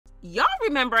Y'all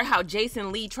remember how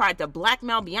Jason Lee tried to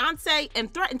blackmail Beyonce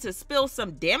and threatened to spill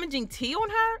some damaging tea on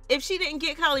her if she didn't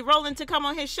get Kelly Rowland to come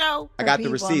on his show? I got the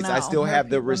receipts. I still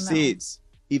have the receipts.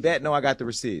 Yvette, no, I got the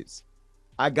receipts.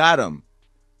 I got them.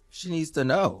 She needs to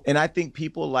know. And I think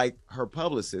people like her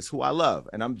publicist, who I love,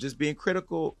 and I'm just being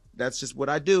critical. That's just what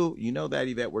I do. You know that,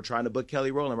 Yvette. We're trying to book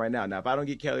Kelly Rowland right now. Now, if I don't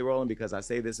get Kelly Rowland because I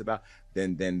say this about,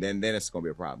 then it's going to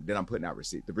be a problem. Then I'm putting out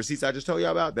receipts. The receipts I just told you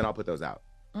about, then I'll put those out.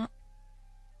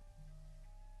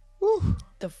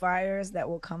 The fires that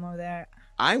will come of that.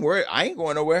 I ain't worried. I ain't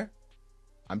going nowhere.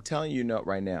 I'm telling you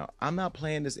right now, I'm not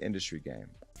playing this industry game.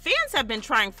 Fans have been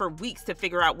trying for weeks to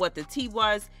figure out what the tea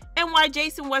was and why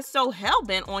Jason was so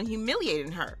hell-bent on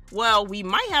humiliating her. Well, we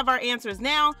might have our answers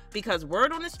now because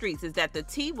word on the streets is that the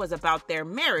tea was about their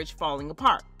marriage falling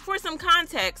apart. For some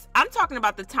context, I'm talking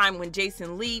about the time when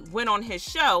Jason Lee went on his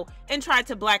show and tried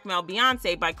to blackmail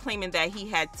Beyonce by claiming that he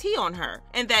had tea on her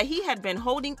and that he had been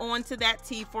holding on to that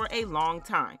tea for a long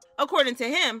time. According to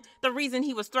him, the reason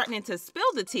he was threatening to spill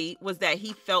the tea was that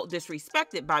he felt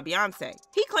disrespected by Beyonce.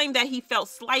 He claimed that he felt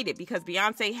slighted because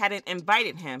Beyonce hadn't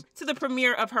invited him to the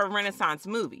premiere of her Renaissance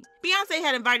movie. Beyonce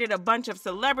had invited a bunch of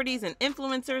celebrities and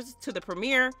influencers to the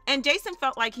premiere, and Jason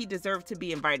felt like he deserved to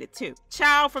be invited too.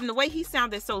 Child, from the way he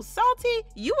sounded so salty,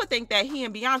 you would think that he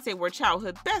and Beyonce were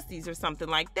childhood besties or something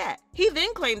like that. He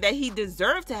then claimed that he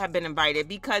deserved to have been invited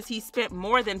because he spent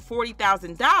more than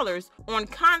 $40,000 on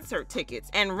concert tickets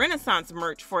and Renaissance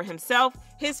merch for himself,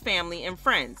 his family, and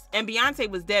friends, and Beyonce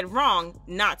was dead wrong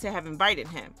not to have invited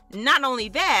him. Not only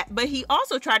that, but he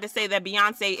also tried to say that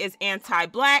Beyonce is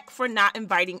anti-black for not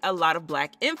inviting a lot of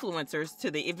black influencers to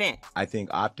the event. I think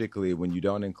optically, when you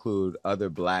don't include other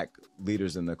black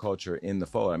leaders in the culture in the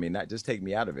fold, I mean, not just take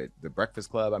me out of it. The Breakfast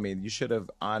Club, I mean, you should have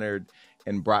honored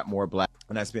and brought more black.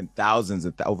 And I spent thousands,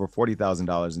 over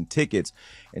 $40,000 in tickets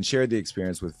and shared the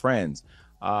experience with friends.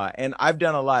 And I've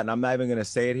done a lot, and I'm not even going to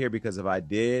say it here because if I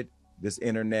did, this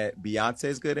internet,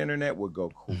 Beyonce's good internet, would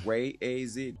go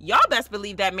crazy. Y'all best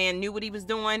believe that man knew what he was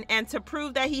doing, and to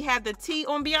prove that he had the tea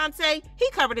on Beyonce,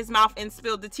 he covered his mouth and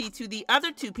spilled the tea to the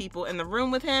other two people in the room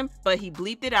with him, but he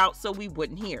bleeped it out so we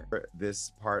wouldn't hear.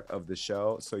 This part of the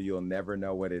show, so you'll never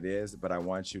know what it is, but I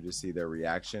want you to see their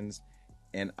reactions,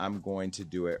 and I'm going to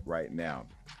do it right now.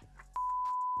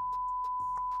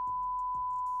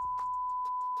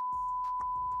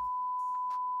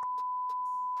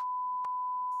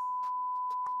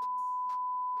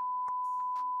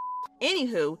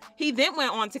 Anywho, he then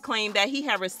went on to claim that he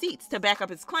had receipts to back up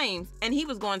his claims and he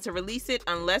was going to release it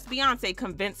unless Beyonce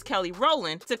convinced Kelly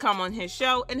Rowland to come on his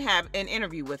show and have an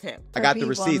interview with him. I got the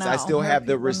receipts. I still have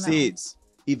the receipts.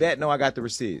 Yvette, no, I got the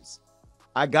receipts.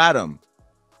 I got them.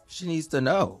 She needs to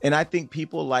know. And I think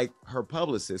people like her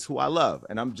publicist, who I love,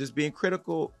 and I'm just being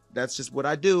critical. That's just what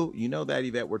I do. You know that,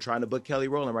 Yvette. We're trying to book Kelly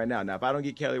Rowland right now. Now, if I don't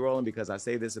get Kelly Rowland because I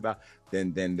say this about,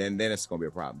 then it's going to be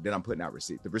a problem. Then I'm putting out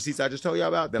receipts. The receipts I just told you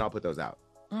about, then I'll put those out.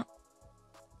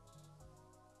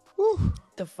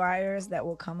 The fires that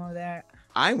will come of that.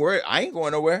 I ain't worried. I ain't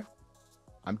going nowhere.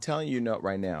 I'm telling you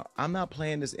right now, I'm not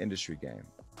playing this industry game.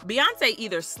 Beyonce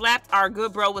either slapped our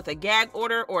good bro with a gag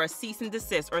order or a cease and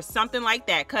desist or something like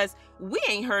that, because we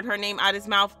ain't heard her name out his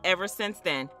mouth ever since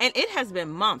then. And it has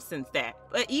been months since that.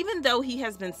 But even though he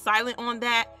has been silent on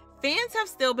that, fans have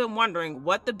still been wondering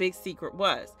what the big secret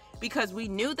was, because we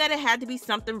knew that it had to be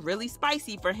something really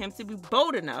spicy for him to be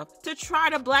bold enough to try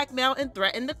to blackmail and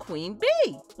threaten the Queen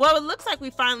Bee. Well, it looks like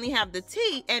we finally have the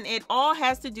tea, and it all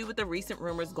has to do with the recent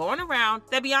rumors going around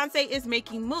that Beyonce is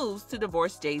making moves to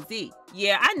divorce Jay-Z.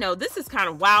 Yeah, I know this is kind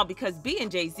of wild because B and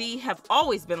Jay-Z have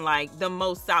always been like the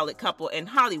most solid couple in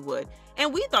Hollywood,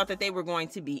 and we thought that they were going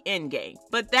to be endgame.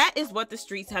 But that is what the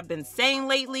streets have been saying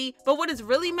lately. But what is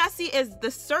really messy is the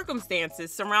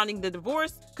circumstances surrounding the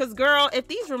divorce. Because girl, if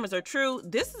these rumors are true,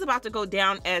 this is about to go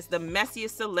down as the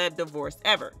messiest celeb divorce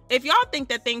ever. If y'all think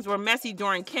that things were messy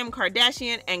during Kim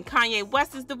Kardashian and Kanye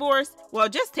West's divorce, well,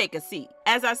 just take a seat.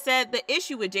 As I said, the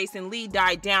issue with Jason Lee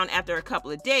died down after a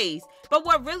couple of days, but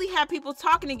what really had people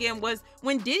talking again was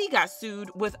when Diddy got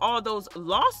sued with all those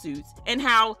lawsuits and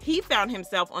how he found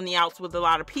himself on the outs with a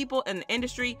lot of people in the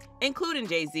industry, including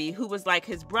Jay-Z, who was like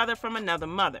his brother from another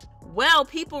mother. Well,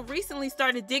 people recently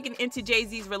started digging into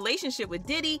Jay-Z's relationship with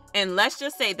Diddy, and let's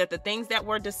just say that the things that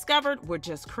were discovered were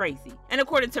just crazy. And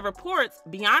according to reports,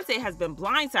 Beyonce has been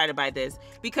blindsided by this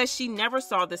because she never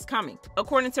saw this coming.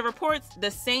 According to reports,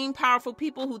 the same powerful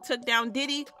people who took down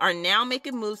Diddy are now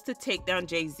making moves to take down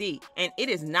Jay-Z, and it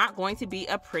is not going to be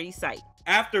a pretty sight.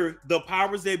 After the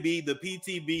powers that be, the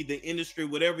PTB, the industry,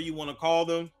 whatever you want to call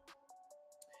them,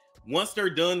 once they're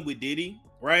done with Diddy,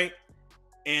 right?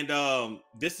 And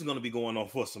this is going to be going on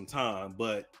for some time,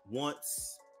 but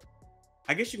once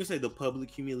I guess you can say the public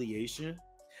humiliation.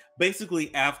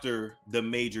 Basically, after the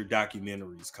major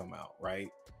documentaries come out, right?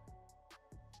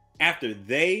 After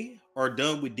they are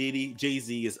done with Diddy,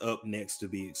 Jay-Z is up next to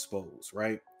be exposed,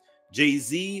 right?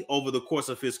 Jay-Z, over the course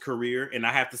of his career, and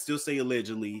I have to still say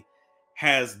allegedly,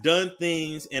 has done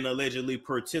things and allegedly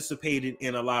participated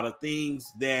in a lot of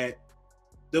things that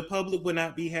the public would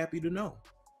not be happy to know.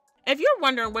 If you're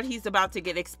wondering what he's about to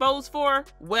get exposed for,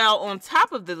 well, on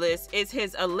top of the list is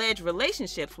his alleged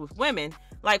relationships with women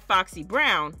like Foxy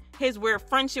Brown, his weird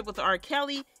friendship with R.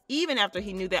 Kelly, even after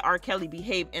he knew that R. Kelly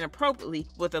behaved inappropriately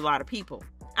with a lot of people.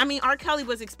 I mean, R. Kelly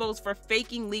was exposed for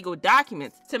faking legal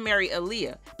documents to marry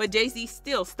Aaliyah, but Jay-Z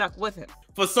still stuck with him.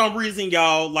 For some reason,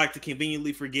 y'all like to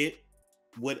conveniently forget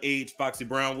what age Foxy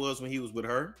Brown was when he was with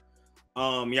her.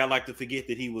 Y'all like to forget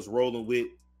that he was rolling with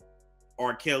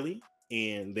R. Kelly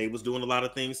and they was doing a lot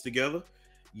of things together.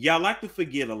 Y'all like to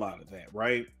forget a lot of that,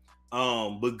 right?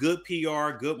 But good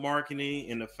PR, good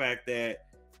marketing, and the fact that,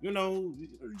 you know,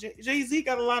 Jay-Z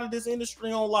got a lot of this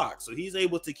industry on lock, so he's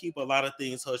able to keep a lot of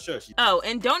things hush-hush. Oh,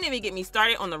 and don't even get me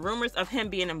started on the rumors of him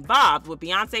being involved with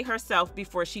Beyonce herself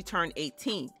before she turned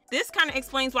 18. This kind of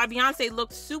explains why Beyonce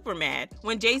looked super mad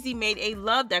when Jay-Z made a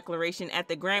love declaration at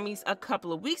the Grammys a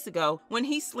couple of weeks ago when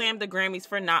he slammed the Grammys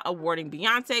for not awarding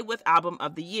Beyonce with Album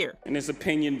of the Year. And it's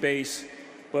opinion-based,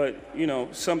 but, you know,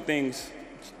 some things,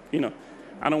 you know,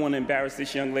 I don't want to embarrass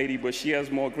this young lady, but she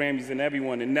has more Grammys than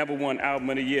everyone and never won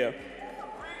Album of the Year.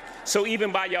 So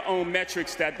even by your own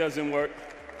metrics, that doesn't work.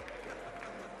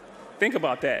 Think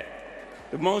about that.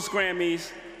 The most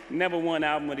Grammys, never won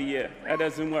Album of the Year. That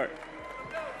doesn't work.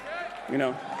 You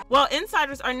know? Well,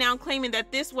 insiders are now claiming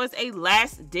that this was a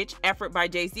last-ditch effort by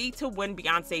Jay-Z to win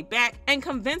Beyonce back and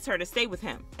convince her to stay with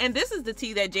him. And this is the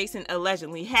tea that Jason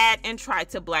allegedly had and tried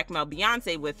to blackmail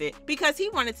Beyonce with it because he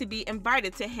wanted to be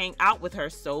invited to hang out with her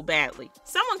so badly.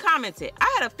 Someone commented,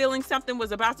 "I had a feeling something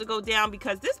was about to go down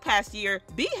because this past year,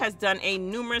 B has done a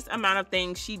numerous amount of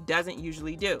things she doesn't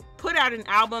usually do. Put out an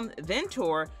album, then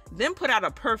tour, then put out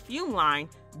a perfume line,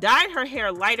 dyed her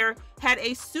hair lighter, had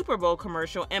a Super Bowl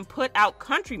commercial, and put out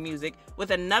country music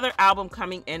with another album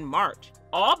coming in March.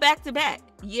 All back to back.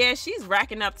 Yeah, she's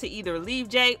racking up to either leave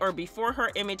Jay or before her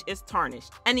image is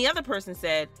tarnished." And the other person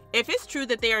said, "If it's true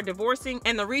that they are divorcing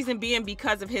and the reason being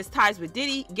because of his ties with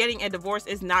Diddy, getting a divorce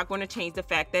is not going to change the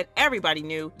fact that everybody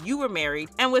knew you were married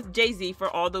and with Jay-Z for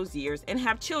all those years and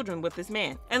have children with this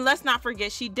man. And let's not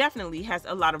forget she definitely has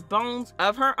a lot of bones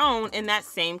of her own in that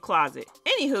same closet."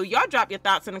 Anywho, y'all drop your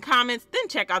thoughts in the comments, then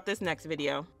check out this next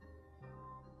video.